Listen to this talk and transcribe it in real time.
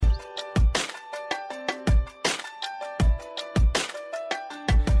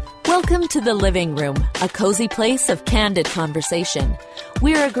Welcome to The Living Room, a cozy place of candid conversation.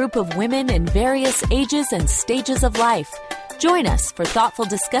 We're a group of women in various ages and stages of life. Join us for thoughtful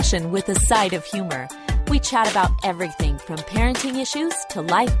discussion with a side of humor. We chat about everything from parenting issues to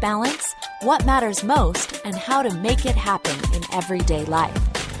life balance, what matters most, and how to make it happen in everyday life.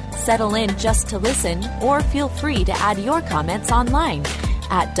 Settle in just to listen, or feel free to add your comments online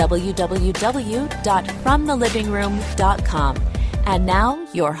at www.fromthelivingroom.com. And now,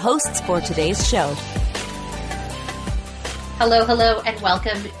 your hosts for today's show. Hello, and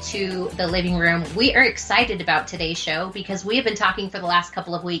welcome to The Living Room. We are excited about today's show because we have been talking for the last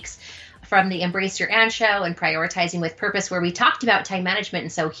couple of weeks from the Embrace Your Ann show and Prioritizing with Purpose, where we talked about time management.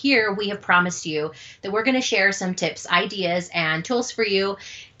 And so here we have promised you that we're going to share some tips, ideas, and tools for you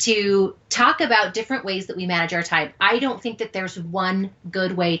to talk about different ways that we manage our time. I don't think that there's one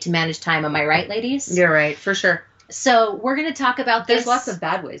good way to manage time. Am I right, ladies? You're right, for sure. So we're going to talk about this. There's lots of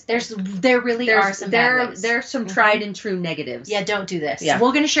bad ways. There really are some bad ways. There's some tried and true negatives. Yeah, don't do this. Yeah.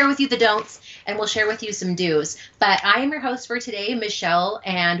 We're going to share with you the don'ts, and we'll share with you some do's. But I am your host for today, Michelle,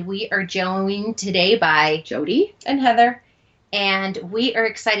 and we are joined today by Jody and Heather. And we are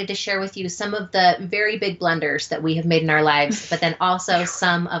excited to share with you some of the very big blunders that we have made in our lives, but then also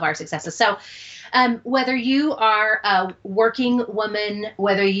some of our successes. So whether you are a working woman,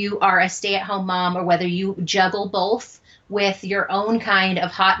 whether you are a stay-at-home mom, or whether you juggle both with your own kind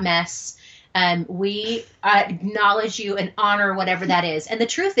of hot mess, we acknowledge you and honor whatever that is. And the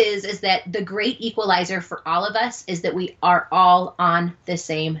truth is that the great equalizer for all of us is that we are all on the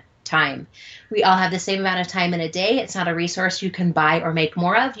same time. We all have the same amount of time in a day. It's not a resource you can buy or make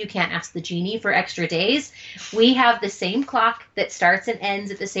more of. You can't ask the genie for extra days. We have the same clock that starts and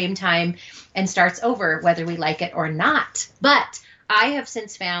ends at the same time and starts over whether we like it or not. But I have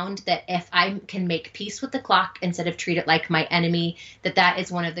since found that if I can make peace with the clock instead of treat it like my enemy, that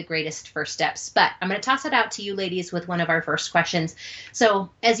is one of the greatest first steps. But I'm going to toss it out to you ladies with one of our first questions. So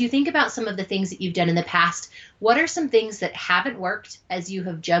as you think about some of the things that you've done in the past, what are some things that haven't worked as you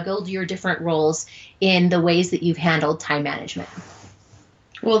have juggled your different roles in the ways that you've handled time management?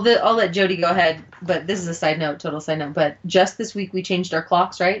 Well, I'll let Jody go ahead, but this is a total side note. But just this week we changed our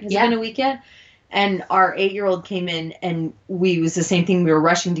clocks, right? Has it been a week yet? And our 8-year-old came in and it was the same thing. We were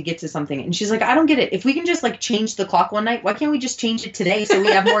rushing to get to something. And she's like, I don't get it. If we can just change the clock one night, why can't we just change it today so we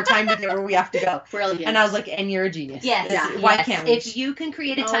have more time to get where we have to go? Brilliant. And I was like, and you're a genius. Yes. Why can't we? If you can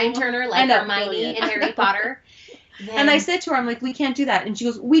create a time turner like Hermione and Harry Potter. And I said to her, I'm like, we can't do that. And she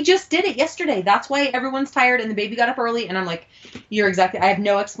goes, we just did it yesterday. That's why everyone's tired and the baby got up early. And I'm like, I have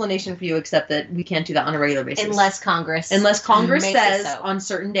no explanation for you except that we can't do that on a regular basis. Unless Congress says so on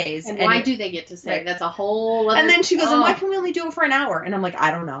certain days. And why do they get to say? Right. That's a whole other... And then she goes, and why can we only do it for an hour? And I'm like, I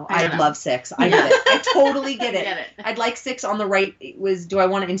don't know. I love 6. I get it. I totally get it. I'd like 6 on the right. Do I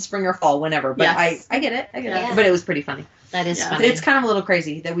want it in spring or fall? Whenever. But yes. I get it. Yeah. But it was pretty funny. That is funny. It's kind of a little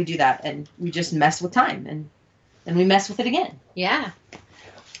crazy that we do that and we just mess with time and we mess with it again. Yeah.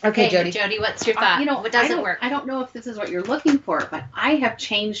 Okay, Jody. Jody, what's your thought? What doesn't work? I don't know if this is what you're looking for, but I have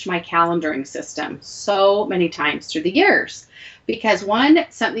changed my calendaring system so many times through the years. Because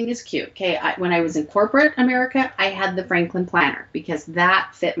something is cute. Okay, when I was in corporate America, I had the Franklin planner because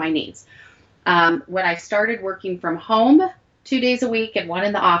that fit my needs. When I started working from home 2 days a week and 1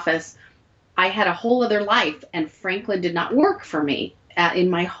 in the office, I had a whole other life, and Franklin did not work for me in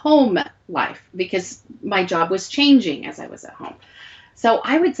my home life because my job was changing as I was at home. So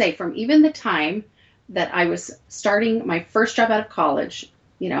I would say from even the time that I was starting my first job out of college,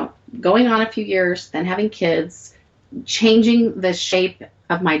 going on a few years, then having kids, changing the shape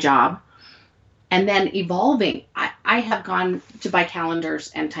of my job, and then evolving, I have gone to buy calendars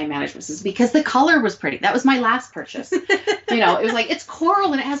and time management systems because the color was pretty. That was my last purchase. It was like, it's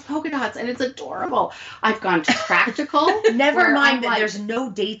coral and it has polka dots and it's adorable. I've gone to practical. Never mind that there's no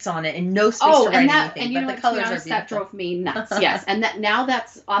dates on it and no space to write anything. And the colors are that drove me nuts. Yes, and now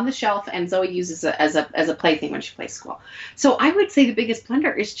that's on the shelf, and Zoe uses it as a plaything when she plays school. So I would say the biggest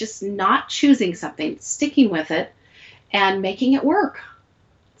blunder is just not choosing something, sticking with it, and making it work.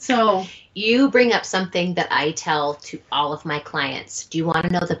 So you bring up something that I tell to all of my clients. Do you want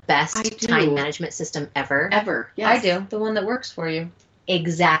to know the best time management system ever? Ever. Yes. I do. The one that works for you.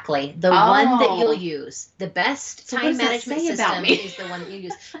 Exactly. The one that you'll use. The best time management system is the one that you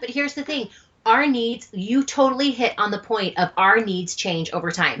use. But here's the thing. Our needs, you totally hit on the point of our needs change over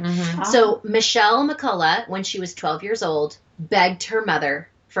time. Mm-hmm. So Michelle McCullough, when she was 12 years old, begged her mother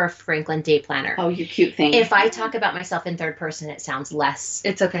for a Franklin day planner. Oh, you cute thing. If I talk about myself in third person, it sounds less.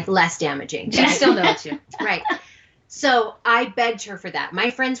 It's okay. Less damaging. She still knows you. Right. So I begged her for that. My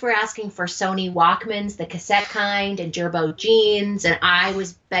friends were asking for Sony Walkmans, the cassette kind, and Gerbo jeans, and I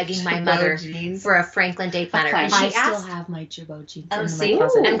was begging my mother jeans. for a Franklin Day planner. And I she still asked, have my Jabot jeans oh, in see, my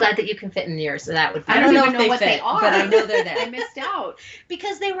closet. I'm glad that you can fit in yours, so that would be I don't know if know they what fit, they are. but I know they're there. I missed out.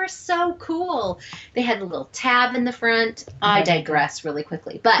 because they were so cool. They had a little tab in the front. I digress really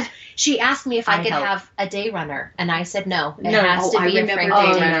quickly. But she asked me if I could have a day runner, and I said no. It has to be a Franklin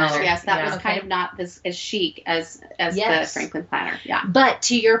Day planner. Yes, that was kind of not as chic as the Franklin planner. Yeah. But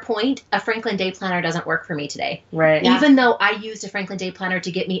to your point, a Franklin Day planner doesn't work for me today. Right. Even though I used a Franklin Day planner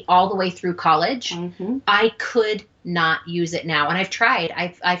to get me all the way through college, I could not use it now. And I've tried.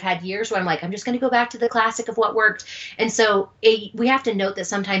 I've had years where I'm like, I'm just going to go back to the classic of what worked. And so we have to note that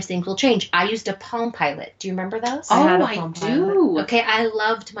sometimes things will change. I used a Palm Pilot. Do you remember those? I do. Okay, I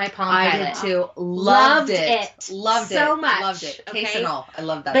loved my Palm Pilot. I did too. Loved it. Loved it so much. Loved it. Case okay? and all. I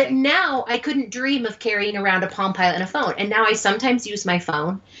love that But thing. now I couldn't dream of carrying around a Palm Pilot and a phone. And now I sometimes use my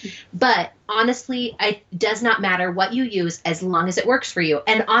phone. But honestly, it does not matter what you use as long as it works for you.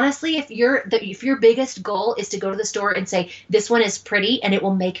 And honestly, if your biggest goal is to go to the store and say, this one is pretty and it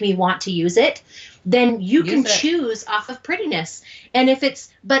will make me want to use it, then you can choose off of prettiness. And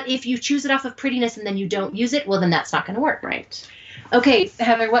if you choose it off of prettiness and then you don't use it, well, then that's not going to work. Right. Okay,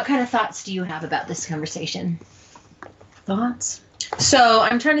 Heather, what kind of thoughts do you have about this conversation? Thoughts? So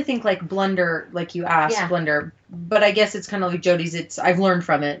I'm trying to think like blender, like you asked, blender. But I guess it's kind of like Jody's. I've learned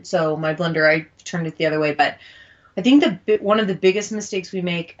from it. So my blender, I turned it the other way. But I think one of the biggest mistakes we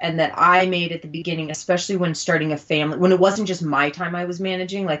make, and that I made at the beginning, especially when starting a family, when it wasn't just my time I was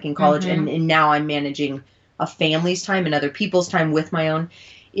managing, like in college, and now I'm managing a family's time and other people's time with my own,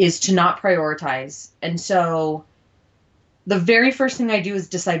 is to not prioritize. And so the very first thing I do is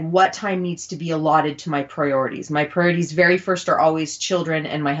decide what time needs to be allotted to my priorities. My priorities very first are always children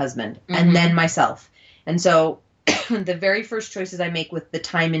and my husband, and then myself. And so the very first choices I make with the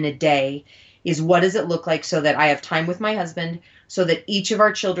time in a day is, what does it look like so that I have time with my husband, so that each of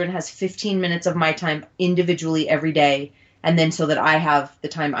our children has 15 minutes of my time individually every day, and then so that I have the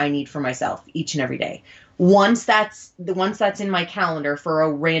time I need for myself each and every day. Once that's in my calendar for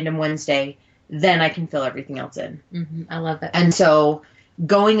a random Wednesday, then I can fill everything else in. I love that. And so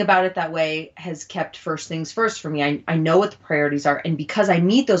going about it that way has kept first things first for me. I know what the priorities are. And because I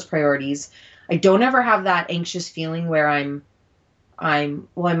meet those priorities, I don't ever have that anxious feeling where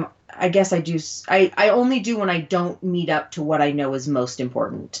I guess I do. I only do when I don't meet up to what I know is most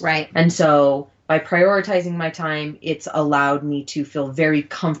important. Right. And so by prioritizing my time, it's allowed me to feel very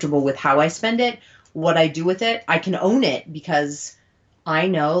comfortable with how I spend it, what I do with it. I can own it because I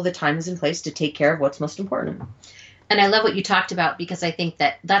know the time is in place to take care of what's most important. And I love what you talked about, because I think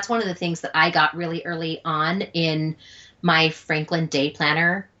that that's one of the things that I got really early on in my Franklin Day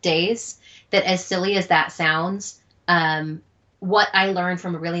Planner days, that as silly as that sounds, what I learned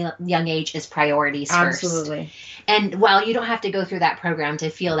from a really young age is priorities first. Absolutely. And while you don't have to go through that program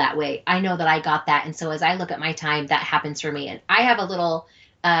to feel that way, I know that I got that. And so as I look at my time, that happens for me. And I have a little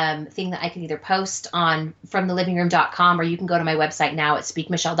thing that I can either post on from thelivingroom.com, or you can go to my website now at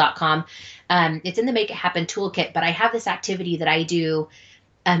speakmichelle.com. It's in the Make It Happen toolkit, but I have this activity that I do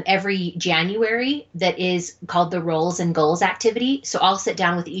every January that is called the Roles and Goals activity. So I'll sit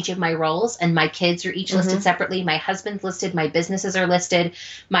down with each of my roles, and my kids are each listed separately. My husband's listed, my businesses are listed,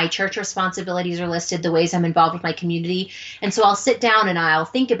 my church responsibilities are listed, the ways I'm involved with my community. And so I'll sit down and I'll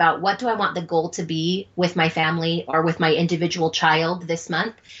think about, what do I want the goal to be with my family or with my individual child this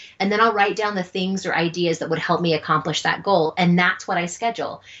month? And then I'll write down the things or ideas that would help me accomplish that goal. And that's what I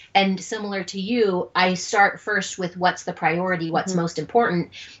schedule. And similar to you, I start first with what's the priority, what's most important,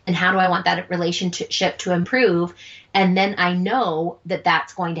 and how do I want that relationship to improve? And then I know that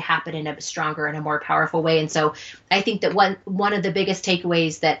that's going to happen in a stronger and a more powerful way. And so I think that one of the biggest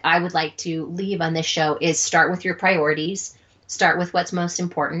takeaways that I would like to leave on this show is, start with your priorities, start with what's most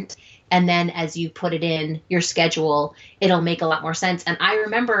important. And then as you put it in your schedule, it'll make a lot more sense. And I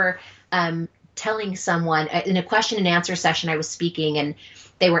remember telling someone in a question and answer session, I was speaking, and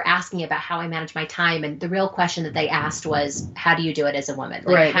they were asking about how I manage my time. And the real question that they asked was, how do you do it as a woman?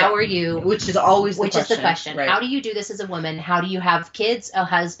 Like, right. How are you? Which is always the question. Which is the question. Right. How do you do this as a woman? How do you have kids, a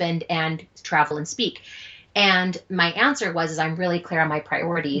husband, and travel and speak? And my answer was, I'm really clear on my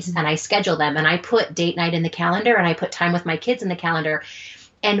priorities, and I schedule them, and I put date night in the calendar, and I put time with my kids in the calendar.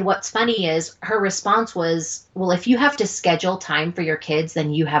 And what's funny is her response was, well, if you have to schedule time for your kids,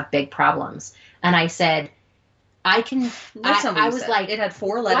 then you have big problems. And I said, I can, I was like, it had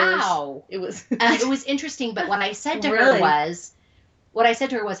 4 letters. Wow. It was, it was interesting. But what I said to her was,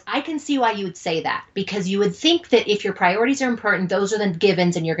 I can see why you would say that, because you would think that if your priorities are important, those are the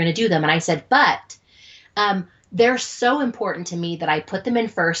givens and you're going to do them. And I said, but They're so important to me that I put them in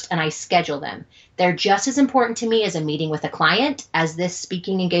first and I schedule them. They're just as important to me as a meeting with a client, as this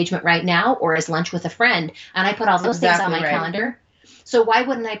speaking engagement right now, or as lunch with a friend. And I put all those things on my calendar. So why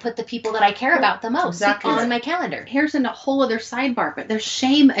wouldn't I put the people that I care about the most on my calendar? Here's a whole other sidebar, but there's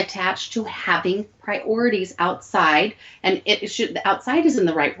shame attached to having priorities outside. And the outside isn't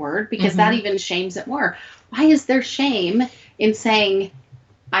the right word, because that even shames it more. Why is there shame in saying,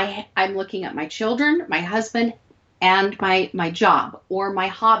 I'm looking at my children, my husband, and my job, or my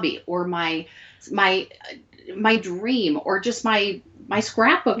hobby, or my dream, or just my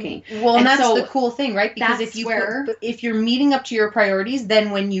scrapbooking? Well, and that's the cool thing, right? Because if you're meeting up to your priorities,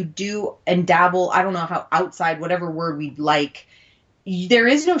 then when you do and dabble, I don't know how outside, whatever word we'd like, there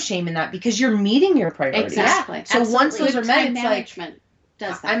is no shame in that, because you're meeting your priorities. Exactly. So once those are met, it's management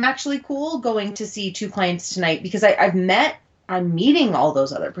does that. I'm actually cool going to see 2 clients tonight because I'm meeting all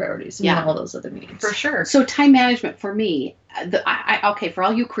those other priorities, all those other meetings. For sure. So time management for me, okay, for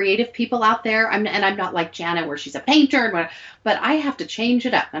all you creative people out there, I'm not like Jana where she's a painter, but I have to change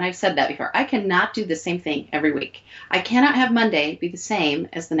it up. And I've said that before. I cannot do the same thing every week. I cannot have Monday be the same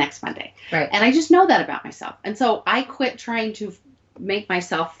as the next Monday. Right. And I just know that about myself. And so I quit trying to make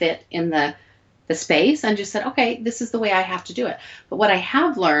myself fit in the space and just said, okay, this is the way I have to do it. But what I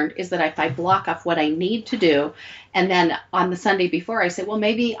have learned is that if I block off what I need to do, and then on the Sunday before I say, well,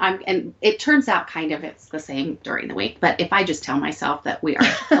 maybe and it turns out kind of it's the same during the week. But if I just tell myself that we are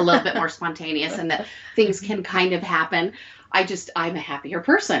a little bit more spontaneous and that things can kind of happen, I'm a happier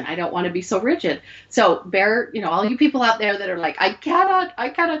person. I don't want to be so rigid. So all you people out there that are like, I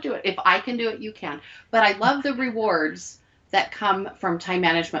cannot do it. If I can do it, you can. But I love the rewards that come from time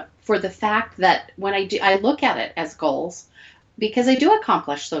management, for the fact that when I look at it as goals, because I do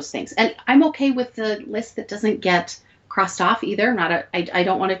accomplish those things. And I'm okay with the list that doesn't get crossed off either. I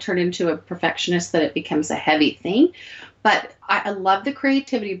don't want to turn into a perfectionist that it becomes a heavy thing. But I love the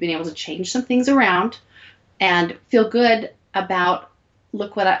creativity of being able to change some things around and feel good about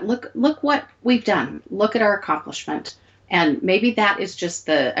look what we've done. Look at our accomplishment. And maybe that is just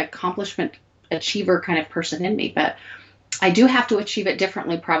the accomplishment achiever kind of person in me. But I do have to achieve it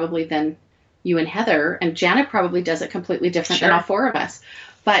differently probably than you and Heather, and Janet probably does it completely different than all 4 of us.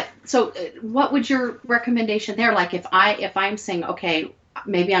 But so what would your recommendation there? Like if I'm saying, okay,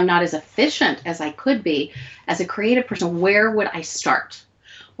 maybe I'm not as efficient as I could be as a creative person, where would I start?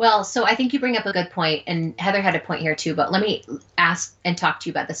 Well, so I think you bring up a good point, and Heather had a point here too, but let me ask and talk to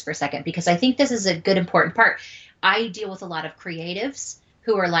you about this for a second, because I think this is a good, important part. I deal with a lot of creatives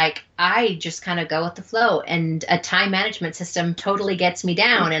who are like, I just kind of go with the flow, and a time management system totally gets me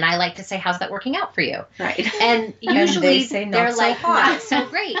down. And I like to say, how's that working out for you? Right. And usually they're like, hot. not so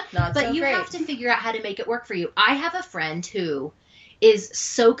great. But you have to figure out how to make it work for you. I have a friend who is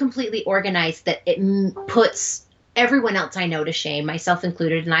so completely organized that it puts everyone else I know to shame, myself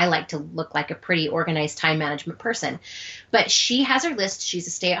included, and I like to look like a pretty organized time management person. But she has her list. She's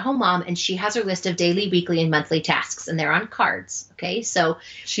a stay-at-home mom, and she has her list of daily, weekly, and monthly tasks, and they're on cards. Okay, so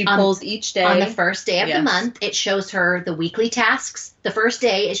she pulls each day. On the first day of the month, it shows her the weekly tasks. The first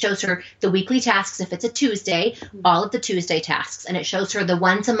day, it shows her the weekly tasks if it's a Tuesday, all of the Tuesday tasks. And it shows her the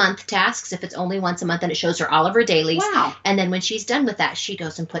once-a-month tasks if it's only once a month, and it shows her all of her dailies. Wow. And then when she's done with that, she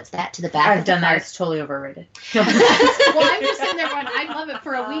goes and puts that to the back I've of the done card. that. It's totally overrated. Well, I'm just sitting there going, I love it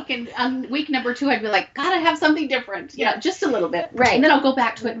for a week, and on week number 2, I'd be like, gotta have something different. Just a little bit. Right. And then I'll go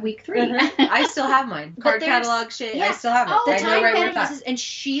back to it in week 3. I still have mine. Card catalog shit. I still have it. Oh, the I know time right where management it's at. and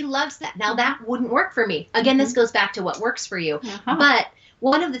she loves that. Now that wouldn't work for me. Again, this goes back to what works for you. Uh-huh. But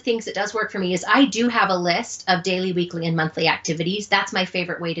one of the things that does work for me is I do have a list of daily, weekly, and monthly activities. That's my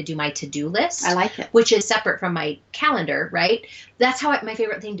favorite way to do my to-do list. I like it. Which is separate from my calendar, right? That's my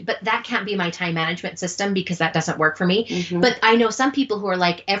favorite thing. But that can't be my time management system because that doesn't work for me. Mm-hmm. But I know some people who are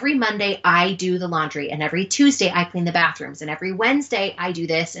like, every Monday I do the laundry, and every Tuesday I clean the bathrooms, and every Wednesday I do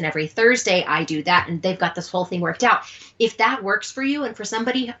this, and every Thursday I do that. And they've got this whole thing worked out. If that works for you, and for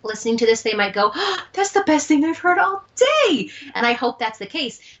somebody listening to this, they might go, oh, that's the best thing I've heard all day. And I hope that's the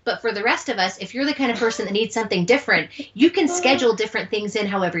case. But for the rest of us, if you're the kind of person that needs something different, you can schedule different things in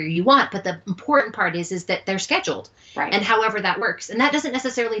however you want. But the important part is that they're scheduled. Right. And however that works. And that doesn't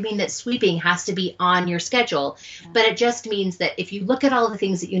necessarily mean that sweeping has to be on your schedule. But it just means that if you look at all the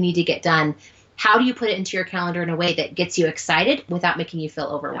things that you need to get done, how do you put it into your calendar in a way that gets you excited without making you feel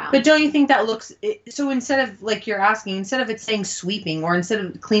overwhelmed? But don't you think that looks, so instead of, like you're asking, instead of it saying sweeping or instead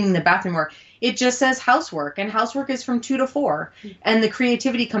of cleaning the bathroom, or It just says housework, and housework is from 2 to 4. And the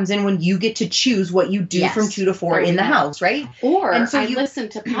creativity comes in when you get to choose what you do from 2 to 4 in the house, right? Or and so I listen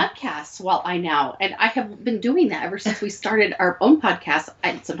to podcasts while and I have been doing that ever since we started our own podcast.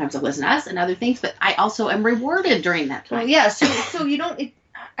 Sometimes I listen to us and other things, but I also am rewarded during that time. Well, yeah, so you don't...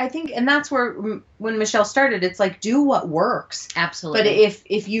 I think, and that's where when Michelle started, it's like, do what works. Absolutely. But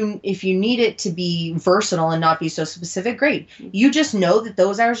if you need it to be versatile and not be so specific, great. You just know that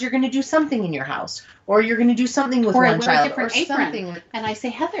those hours you're going to do something in your house, or you're going to do something with one child, a different apron. Something. And I say,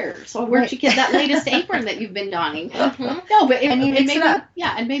 Heather, so where'd you get that latest apron that you've been donning? Mm-hmm. No, but and you mix it up.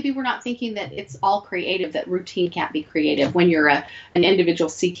 Yeah, and maybe we're not thinking that it's all creative. That routine can't be creative when you're an individual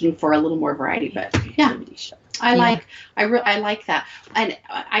seeking for a little more variety. But yeah. I like that. And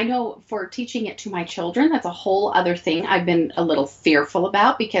I know for teaching it to my children, that's a whole other thing I've been a little fearful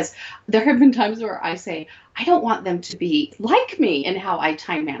about, because there have been times where I say, I don't want them to be like me in how I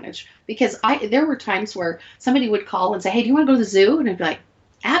time manage, because there were times where somebody would call and say, hey, do you want to go to the zoo? And I'd be like,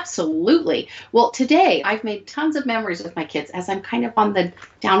 absolutely. Well, today I've made tons of memories with my kids as I'm kind of on the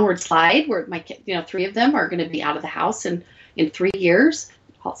downward slide where my kids, 3 of them are going to be out of the house in 3 years.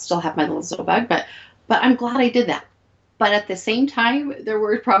 I'll still have my little Zobug, but I'm glad I did that. But at the same time, there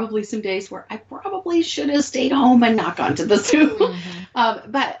were probably some days where I probably should have stayed home and not gone to the zoo.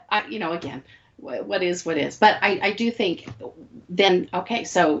 Mm-hmm. But again, what is. But I do think then, okay,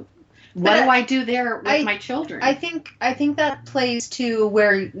 so what do I do there with my children? I think that plays to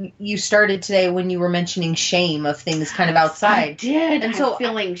where you started today when you were mentioning shame of things kind of outside. I did. And I'm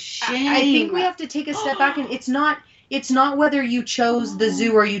feeling shame. I think we have to take a step back, and it's not whether you chose the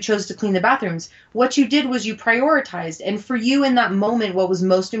zoo or you chose to clean the bathrooms. What you did was you prioritized. And for you in that moment, what was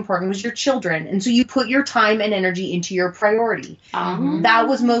most important was your children. And so you put your time and energy into your priority. That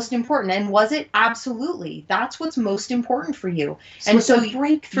was most important. And was it? Absolutely. That's what's most important for you. And so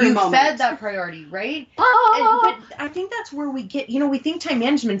breakthrough you moment. fed that priority, right? But I think that's where we get, we think time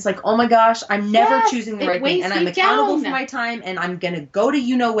management's like, oh my gosh, I'm never choosing the right thing. And I'm accountable for my time. And I'm going to go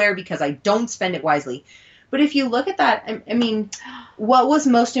to where because I don't spend it wisely. But if you look at that, I mean, what was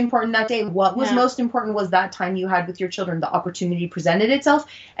most important that day? What was most important was that time you had with your children. The opportunity presented itself,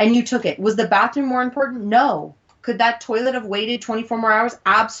 and you took it. Was the bathroom more important? No. Could that toilet have waited 24 more hours?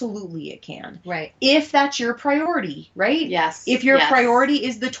 Absolutely it can. Right. If that's your priority, right? Yes. If your priority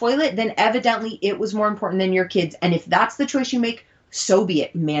is the toilet, then evidently it was more important than your kids. And if that's the choice you make, so be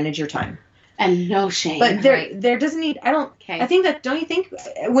it. Manage your time. And no shame. But there doesn't need, I think that, don't you think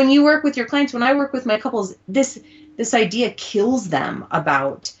when you work with your clients, when I work with my couples, this idea kills them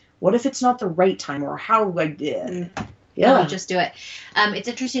about what if it's not the right time or how I did. Yeah. Just do it. It's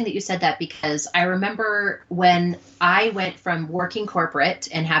interesting that you said that, because I remember when I went from working corporate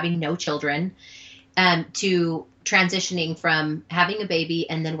and having no children to transitioning from having a baby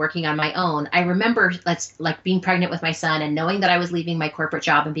and then working on my own. I remember like being pregnant with my son and knowing that I was leaving my corporate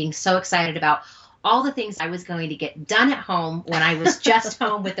job and being so excited about all the things I was going to get done at home when I was just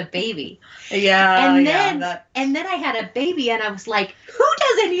home with a baby. Yeah. And then I had a baby and I was like, who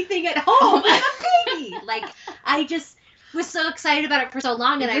does anything at home with a baby? Like, I just was so excited about it for so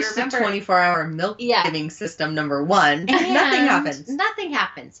long. And I remember the 24-hour milk giving system, number one. And nothing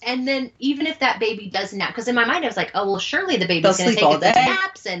happens. And then even if that baby does nap, because in my mind I was like, oh, well, surely the baby's going to take its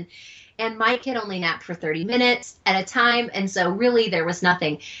naps. And my kid only napped for 30 minutes at a time. And so really there was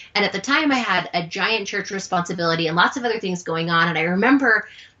nothing. And at the time I had a giant church responsibility and lots of other things going on. And I remember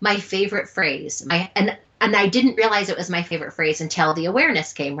my favorite phrase, and I didn't realize it was my favorite phrase until the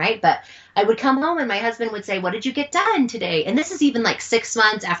awareness came, right? But I would come home and my husband would say, what did you get done today? And this is even like 6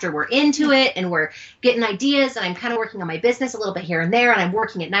 months after we're into it and we're getting ideas and I'm kind of working on my business a little bit here and there. And I'm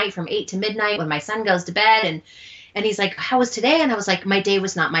working at night from 8 to midnight when my son goes to bed. And he's like, how was today? And I was like, my day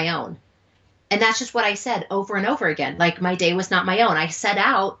was not my own. And that's just what I said over and over again. Like, my day was not my own. I set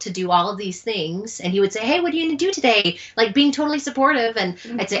out to do all of these things. And he would say, hey, what are you going to do today? Like, being totally supportive. And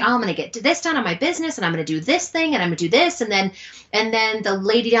I'd say, oh, I'm going to get this done on my business. And I'm going to do this thing. And I'm going to do this. And then the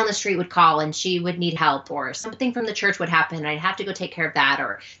lady down the street would call and she would need help. Or something from the church would happen. And I'd have to go take care of that.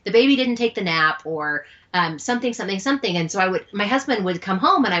 Or the baby didn't take the nap. Or something. And so my husband would come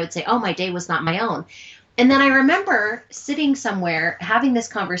home and I would say, oh, my day was not my own. And then I remember sitting somewhere having this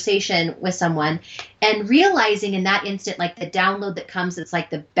conversation with someone and realizing in that instant, like the download that comes, it's like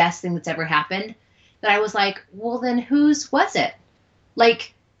the best thing that's ever happened, that I was like, well, then whose was it?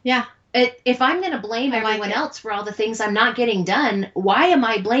 Like, yeah, if I'm going to blame everyone else for all the things I'm not getting done, why am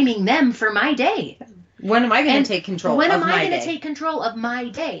I blaming them for my day? When am I going to take control of my day? When am I going to take control of my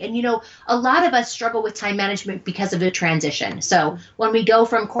day? And, a lot of us struggle with time management because of the transition. So when we go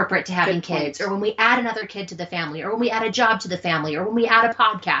from corporate to having kids, or when we add another kid to the family, or when we add a job to the family, or when we add a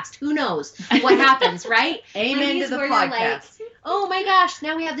podcast, who knows what happens, right? Amen to the podcast. Like, oh my gosh,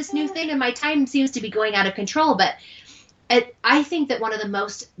 now we have this new thing and my time seems to be going out of control. But I think that one of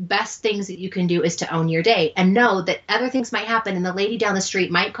the best things that you can do is to own your day and know that other things might happen and the lady down the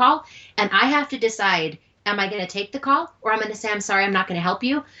street might call and I have to decide, am I going to take the call or I'm going to say, I'm sorry, I'm not going to help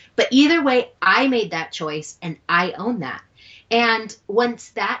you. But either way, I made that choice and I own that. And once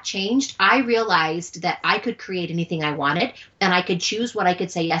that changed, I realized that I could create anything I wanted and I could choose what I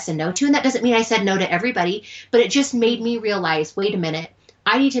could say yes and no to. And that doesn't mean I said no to everybody, but it just made me realize, wait a minute,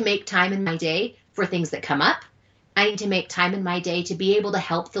 I need to make time in my day for things that come up. I need to make time in my day to be able to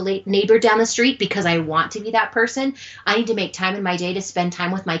help the neighbor down the street because I want to be that person. I need to make time in my day to spend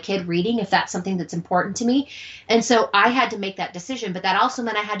time with my kid reading if that's something that's important to me. And so I had to make that decision, but that also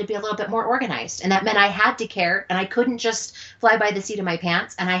meant I had to be a little bit more organized. And that meant I had to care and I couldn't just fly by the seat of my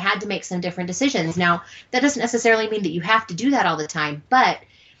pants and I had to make some different decisions. Now, that doesn't necessarily mean that you have to do that all the time, but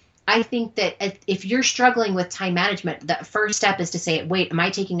I think that if you're struggling with time management, the first step is to say, wait, am I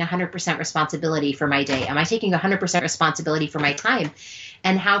taking 100% responsibility for my day? Am I taking 100% responsibility for my time?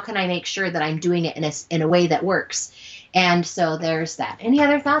 And how can I make sure that I'm doing it in a way that works? And so there's that. Any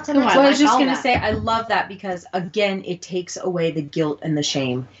other thoughts on that? Well, I was just going to say, I love that because, again, it takes away the guilt and the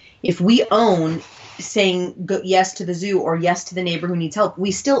shame. If we own saying yes to the zoo or yes to the neighbor who needs help,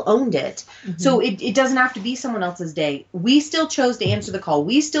 we still owned it. Mm-hmm. So it doesn't have to be someone else's day. We still chose to answer the call.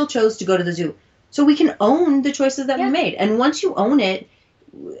 We still chose to go to the zoo. So we can own the choices that we made. And once you own it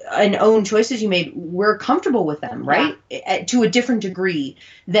and own choices you made, we're comfortable with them, right? Yeah. To a different degree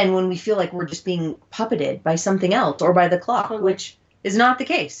than when we feel like we're just being puppeted by something else or by the clock, which is not the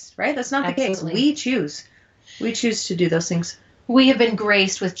case, right? That's not the case. We choose to do those things. We have been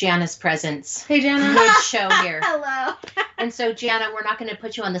graced with Jana's presence. Hey, Jana. Mid-show here. Hello. And so, Jana, we're not going to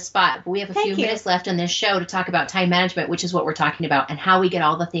put you on the spot, but we have a few minutes left on this show to talk about time management, which is what we're talking about, and how we get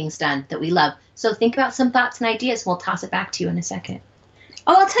all the things done that we love. So think about some thoughts and ideas. We'll toss it back to you in a second.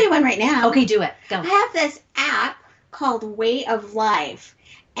 Oh, I'll tell you one right now. Okay, do it. Go. I have this app called Way of Life,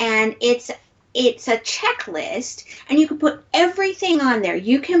 and it's a checklist, and you can put everything on there.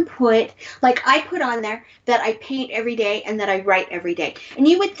 You can put, like I put on there that I paint every day and that I write every day. And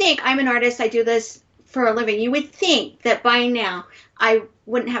you would think, I'm an artist, I do this for a living. You would think that by now I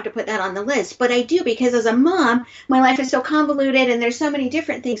wouldn't have to put that on the list, but I do, because as a mom, my life is so convoluted and there's so many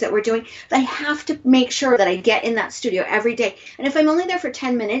different things that we're doing that I have to make sure that I get in that studio every day. And if I'm only there for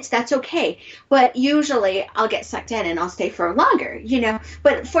 10 minutes, that's okay. But usually I'll get sucked in and I'll stay for longer,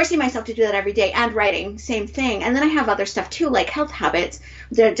 but forcing myself to do that every day, and writing, same thing. And then I have other stuff too, like health habits.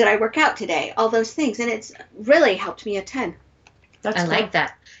 Did I work out today? All those things. And it's really helped me a ton. I like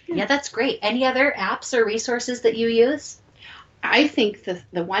that. Yeah, that's great. Any other apps or resources that you use? I think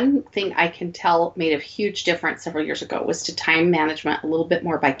the one thing I can tell made a huge difference several years ago was to time management a little bit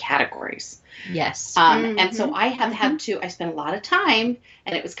more by categories. Yes. And so I have had to, I spent a lot of time,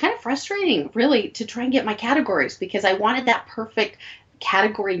 and it was kind of frustrating, really, to try and get my categories, because I wanted that perfect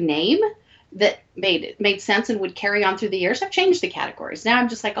category name that made sense and would carry on through the years. I've changed the categories. Now I'm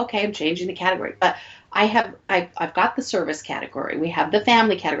just like, okay, I'm changing the category. But I've got the service category. We have the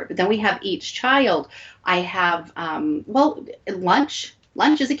family category, but then we have each child. I have, lunch.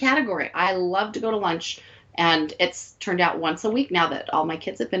 Lunch is a category. I love to go to lunch, and it's turned out once a week now that all my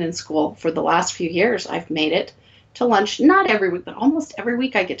kids have been in school for the last few years. I've made it to lunch, not every week, but almost every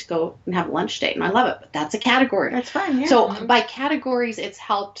week I get to go and have a lunch date, and I love it. But that's a category. That's fun, yeah. So by categories, it's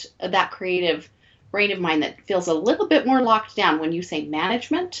helped that creative brain of mine that feels a little bit more locked down. When you say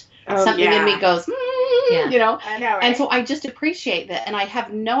management, something in me goes, I know, right? And so I just appreciate that, and I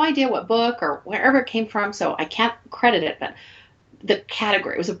have no idea what book or wherever it came from, so I can't credit it, but the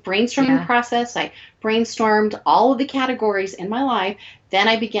category, it was a brainstorming process. I brainstormed all of the categories in my life, then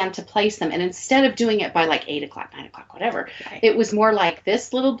I began to place them, and instead of doing it by like 8 o'clock, 9 o'clock, whatever, it was more like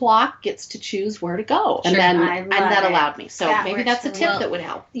this little block gets to choose where to go, and then that allowed me. So maybe that's a tip that would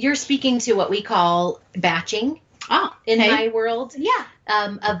help. You're speaking to what we call batching. In my world,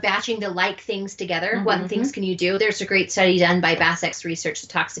 of batching to like things together. Mm-hmm. What things can you do? There's a great study done by BASX Research that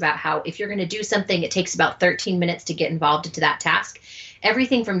talks about how if you're going to do something, it takes about 13 minutes to get involved into that task.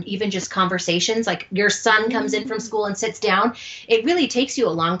 Everything from even just conversations, like your son comes in from school and sits down, it really takes you a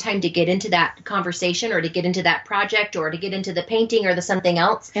long time to get into that conversation or to get into that project or to get into the painting or the something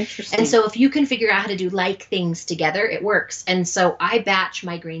else. Interesting. And so if you can figure out how to do like things together, it works. And so I batch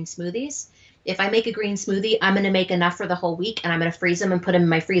my green smoothies. if I make a green smoothie, I'm going to make enough for the whole week and I'm going to freeze them and put them in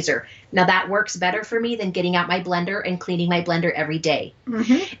my freezer. Now that works better for me than getting out my blender and cleaning my blender every day.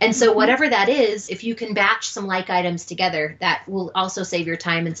 Mm-hmm. And so whatever that is, if you can batch some like items together, that will also save your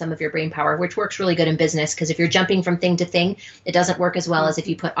time and some of your brain power, which works really good in business. Because if you're jumping from thing to thing, it doesn't work as well as if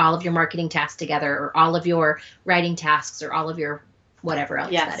you put all of your marketing tasks together or all of your writing tasks or all of your whatever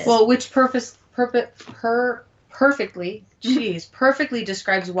else that is. Well, which perfectly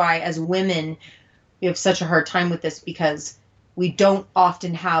describes why as women we have such a hard time with this, because we don't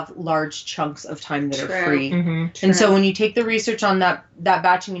often have large chunks of time that are free. Mm-hmm. And so when you take the research on that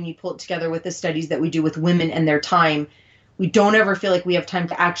batching and you pull it together with the studies that we do with women and their time, we don't ever feel like we have time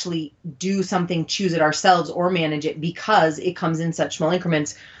to actually do something, choose it ourselves or manage it, because it comes in such small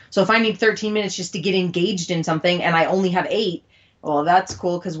increments. So if I need 13 minutes just to get engaged in something and I only have 8, well, that's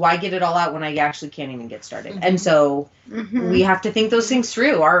cool, because why get it all out when I actually can't even get started? Mm-hmm. And so Mm-hmm. we have to think those things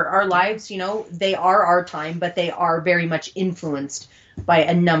through. Our lives, you know, they are our time, but they are very much influenced by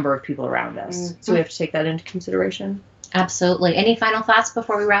a number of people around us. Mm-hmm. So we have to take that into consideration. Absolutely. Any final thoughts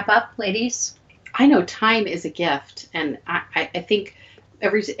before we wrap up, ladies? I know time is a gift, and I think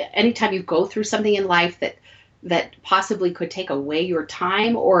anytime you go through something in life that possibly could take away your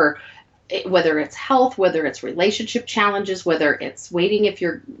time, or whether it's health, whether it's relationship challenges, whether it's waiting if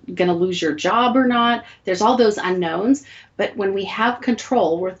you're going to lose your job or not, there's all those unknowns. But when we have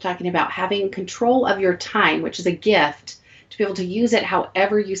control, we're talking about having control of your time, which is a gift, to be able to use it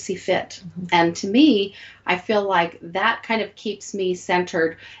however you see fit. Mm-hmm. And to me, I feel like that kind of keeps me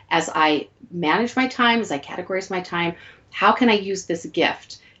centered as I manage my time, as I categorize my time. How can I use this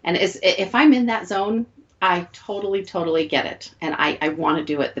gift? And if I'm in that zone, I totally get it. And I want to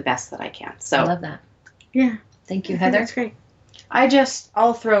do it the best that I can. So I love that. Yeah. Thank you, Heather. That's great.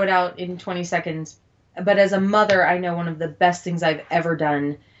 I'll throw it out in 20 seconds. But as a mother, I know one of the best things I've ever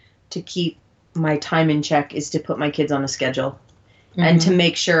done to keep my time in check is to put my kids on a schedule. Mm-hmm. And to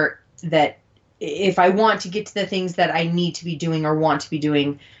make sure that if I want to get to the things that I need to be doing or want to be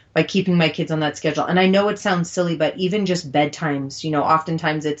doing, by keeping my kids on that schedule. And I know it sounds silly, but even just bedtimes, you know,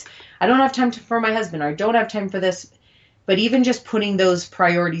 oftentimes it's, I don't have time for my husband, or I don't have time for this. But even just putting those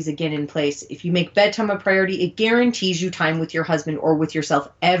priorities again in place, if you make bedtime a priority, it guarantees you time with your husband or with yourself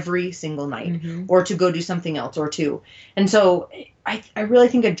every single night, mm-hmm. or to go do something else or to. And so I really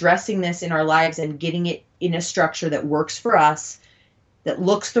think addressing this in our lives and getting it in a structure that works for us, that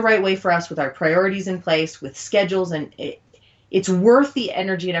looks the right way for us, with our priorities in place, with schedules, and it's worth the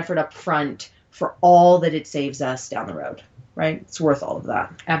energy and effort up front for all that it saves us down the road, right? It's worth all of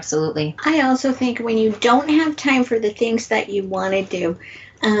that. Absolutely. I also think when you don't have time for the things that you want to do,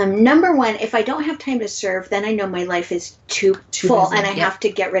 number one, if I don't have time to serve, then I know my life is too full busy, and I have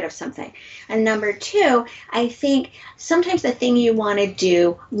to get rid of something. And number two, I think sometimes the thing you want to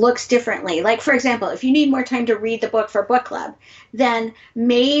do looks differently. Like, for example, if you need more time to read the book for book club, then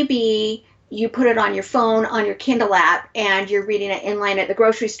maybe you put it on your phone, on your Kindle app, and you're reading it in line at the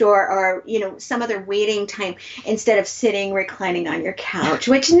grocery store, or, you know, some other waiting time, instead of sitting reclining on your couch,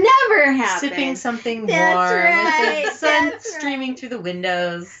 which never happens. Sipping something warm. That's right. With the sun streaming through the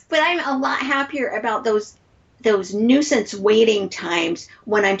windows. But I'm a lot happier about those nuisance waiting times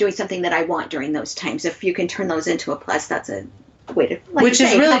when I'm doing something that I want during those times. If you can turn those into a plus, that's a way to, like, which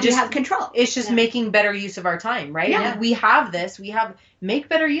is really just have control. It's just making better use of our time, right? Yeah. We have this. Make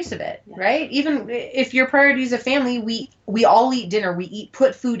better use of it, right? Even if your priority is a family, we all eat dinner.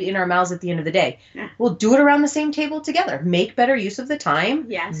 Put food in our mouths at the end of the day. Yeah. We'll do it around the same table together. Make better use of the time.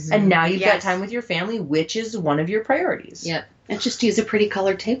 Yes. And now you've got time with your family, which is one of your priorities. Yep. And just use a pretty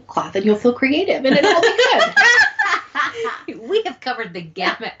colored tablecloth and you'll feel creative and it'll be good. We have covered the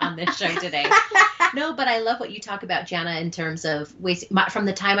gamut on this show today. No, but I love what you talk about, Jana, in terms of wasting. From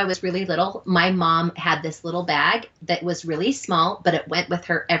the time I was really little, my mom had this little bag that was really small, but it went with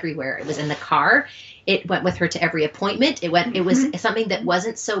her everywhere. It was in the car. It went with her to every appointment. It was something that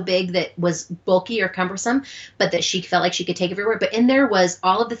wasn't so big that was bulky or cumbersome, but that she felt like she could take everywhere. But in there was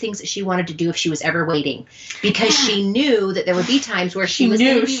all of the things that she wanted to do if she was ever waiting, because she knew that there would be times where she was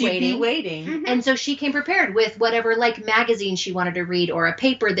going to be waiting. Mm-hmm. And so she came prepared with whatever, like, magazine she wanted to read, or a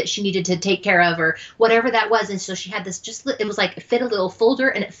paper that she needed to take care of, or whatever that was. And so she had this it was like, it fit a little folder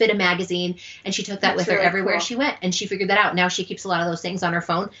and it fit a magazine, and she took that with her everywhere she went. And she figured that out. Now she keeps a lot of those things on her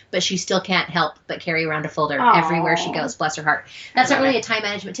phone, but she still can't help but carry around a folder everywhere she goes. Bless her heart. That's not really a time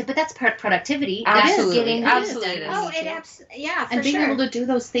management tip, but that's productivity. Absolutely. That's Absolutely. And being able to do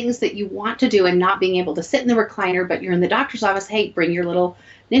those things that you want to do, and not being able to sit in the recliner, but you're in the doctor's office. Hey, bring your little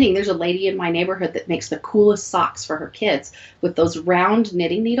knitting. There's a lady in my neighborhood that makes the coolest socks for her kids with those round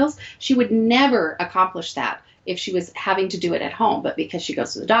knitting needles. She would never accomplish that if she was having to do it at home, but because she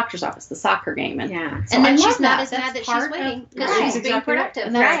goes to the doctor's office, the soccer game, and So and then I she's love not that. as mad that she's part waiting of- because Right. she's being Exactly right. productive.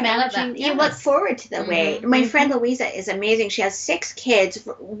 And that's Right. I love that. managing- You look forward to the wait. My friend Louisa is amazing. She has 6 kids,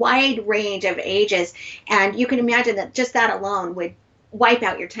 wide range of ages, and you can imagine that just that alone would wipe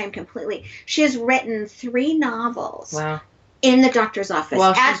out your time completely. She has written 3 novels. Wow. In the doctor's office,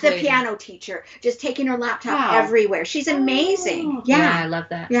 While as she's the waiting. piano teacher, just taking her laptop Wow. everywhere. She's amazing. Oh. Yeah, Yeah. I love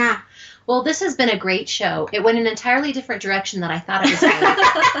that. Yeah. Well, this has been a great show. It went an entirely different direction than I thought it was going.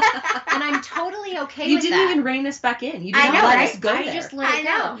 And I'm totally okay You with didn't that. even rein us back in. You I didn't know, let right? us go I there. just let it I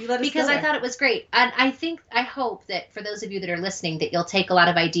know. go You let us because go I there. thought it was great. And I hope that for those of you that are listening, that you'll take a lot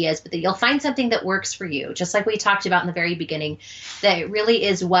of ideas, but that you'll find something that works for you. Just like we talked about in the very beginning, that it really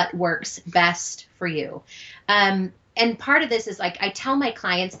is what works best for you. And part of this is like I tell my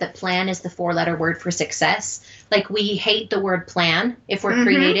clients that plan is the 4-letter word for success. Like we hate the word plan if we're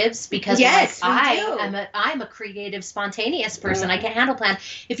creatives because Yes, we're like, we do. I'm a creative, spontaneous person. I can't handle plan.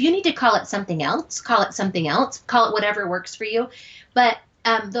 If you need to call it something else, call it something else. Call it whatever works for you. But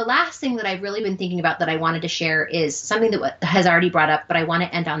the last thing that I've really been thinking about that I wanted to share is something that has already brought up, but I want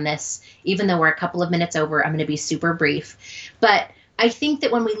to end on this. Even though we're a couple of minutes over, I'm going to be super brief. But I think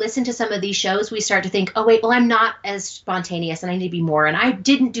that when we listen to some of these shows, we start to think, oh, wait, well, I'm not as spontaneous and I need to be more. And I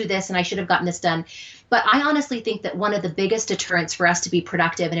didn't do this and I should have gotten this done. But I honestly think that one of the biggest deterrents for us to be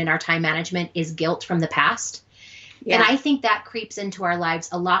productive and in our time management is guilt from the past. Yeah. And I think that creeps into our lives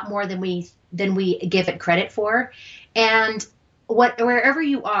a lot more than we give it credit for. And wherever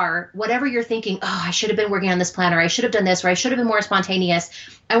you are, whatever you're thinking, oh, I should have been working on this plan, or I should have done this, or I should have been more spontaneous.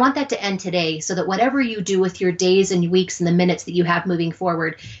 I want that to end today so that whatever you do with your days and weeks and the minutes that you have moving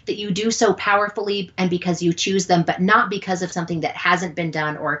forward, that you do so powerfully and because you choose them, but not because of something that hasn't been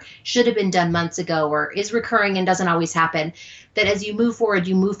done or should have been done months ago or is recurring and doesn't always happen. That as you move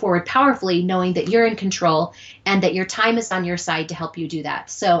forward powerfully, knowing that you're in control and that your time is on your side to help you do that.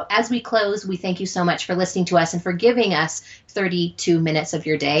 So as we close, we thank you so much for listening to us and for giving us 32 minutes of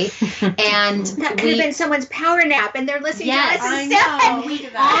your day. And That could have been someone's power nap, and they're listening Yes, to us I instead. know. we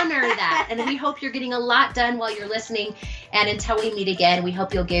honor that. And we hope you're getting a lot done while you're listening. And until we meet again, we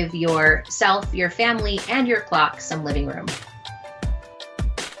hope you'll give yourself, your family, and your clock some living room.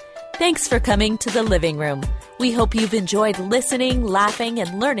 Thanks for coming to the living room. We hope you've enjoyed listening, laughing,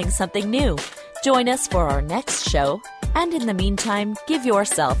 and learning something new. Join us for our next show. And in the meantime, give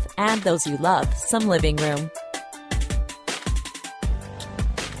yourself and those you love some living room.